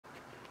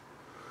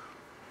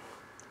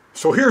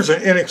So here's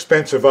an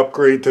inexpensive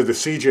upgrade to the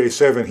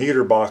CJ-7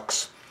 heater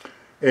box.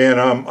 And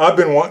I've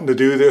been wanting to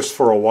do this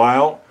for a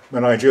while,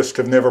 and I just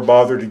have never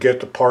bothered to get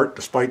the part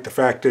despite the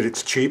fact that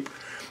it's cheap.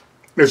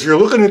 As you're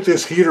looking at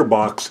this heater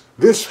box,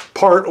 this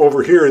part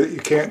over here that you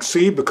can't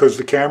see because of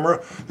the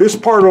camera, this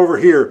part over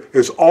here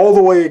is all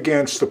the way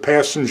against the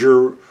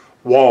passenger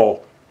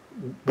wall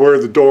where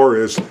the door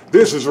is.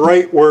 This is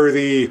right where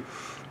the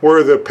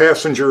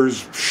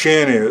passenger's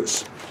shin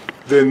is.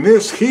 Then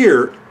this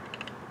here,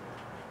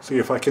 see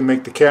if I can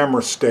make the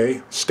camera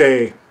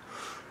stay.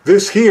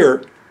 This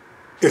here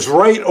is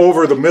right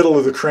over the middle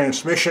of the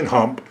transmission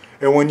hump,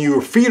 and when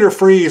your feet are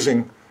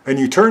freezing and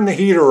you turn the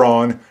heater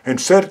on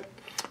and set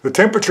the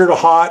temperature to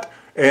hot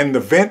and the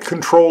vent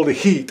control to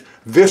heat,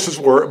 this is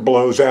where it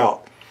blows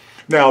out.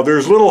 Now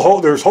there's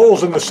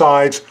holes in the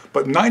sides,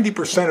 but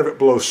 90% of it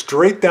blows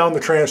straight down the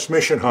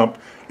transmission hump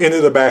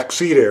into the back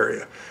seat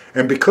area.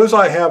 And because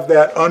I have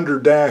that under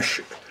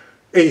dash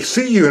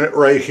AC unit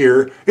right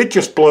here, it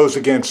just blows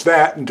against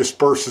that and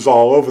disperses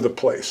all over the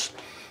place.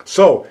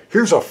 So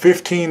here's a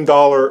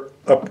 $15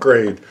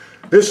 upgrade.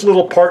 This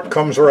little part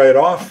comes right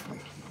off.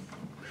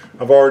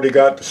 I've already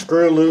got the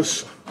screw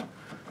loose.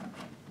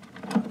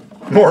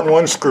 More than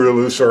one screw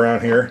loose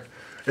around here.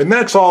 And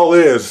that's all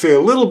it is. See, a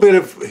little bit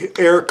of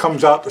air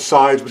comes out the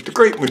sides, but the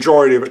great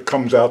majority of it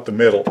comes out the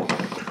middle.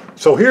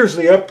 So here's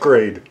the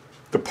upgrade.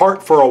 The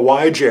part for a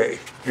YJ.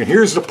 And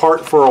here's the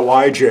part for a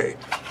YJ.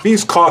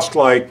 These cost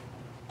like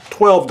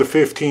 $12 to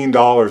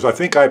 $15. I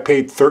think I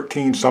paid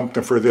 13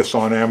 something for this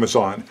on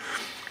Amazon.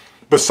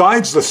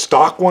 Besides the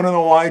stock one in the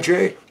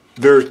YJ,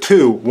 there are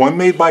two. One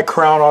made by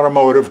Crown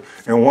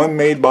Automotive and one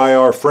made by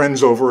our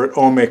friends over at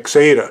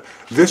Omexada.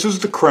 This is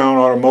the Crown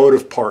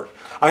Automotive part.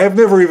 I have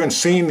never even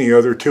seen the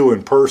other two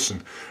in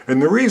person.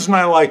 And the reason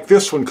I like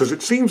this one, because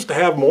it seems to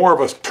have more of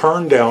a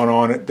turn down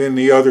on it than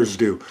the others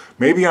do.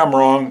 Maybe I'm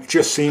wrong, it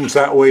just seems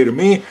that way to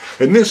me.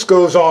 And this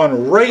goes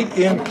on right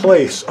in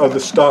place of the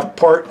stock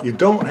part. You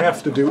don't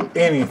have to do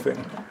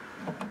anything.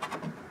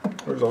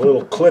 There's a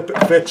little clip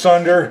it fits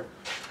under.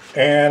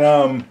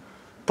 And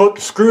put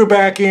the screw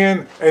back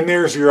in, and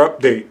there's your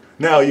update.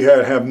 Now you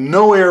have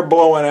no air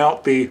blowing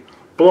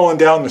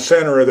down the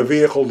center of the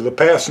vehicle to the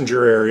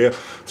passenger area.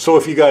 So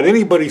if you got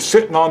anybody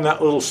sitting on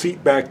that little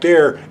seat back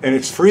there and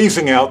it's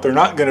freezing out, they're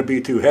not going to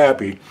be too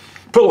happy.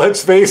 But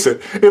let's face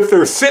it, if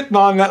they're sitting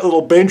on that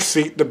little bench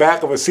seat in the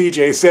back of a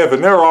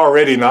CJ-7, they're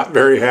already not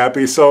very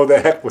happy, so the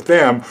heck with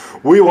them.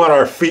 We want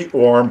our feet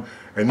warm,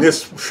 and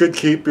this should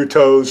keep your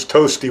toes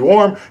toasty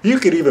warm. You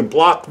could even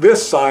block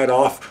this side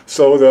off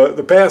so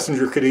the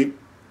passenger could eat.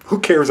 Who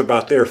cares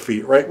about their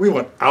feet, right? We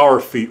want our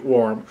feet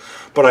warm.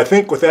 But I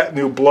think with that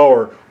new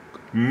blower,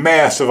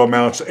 massive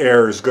amounts of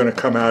air is going to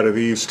come out of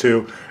these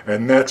two,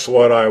 and that's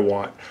what I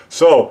want.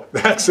 So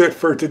that's it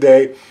for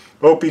today.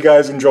 Hope you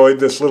guys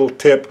enjoyed this little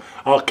tip.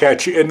 I'll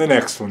catch you in the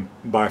next one.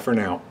 Bye for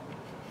now.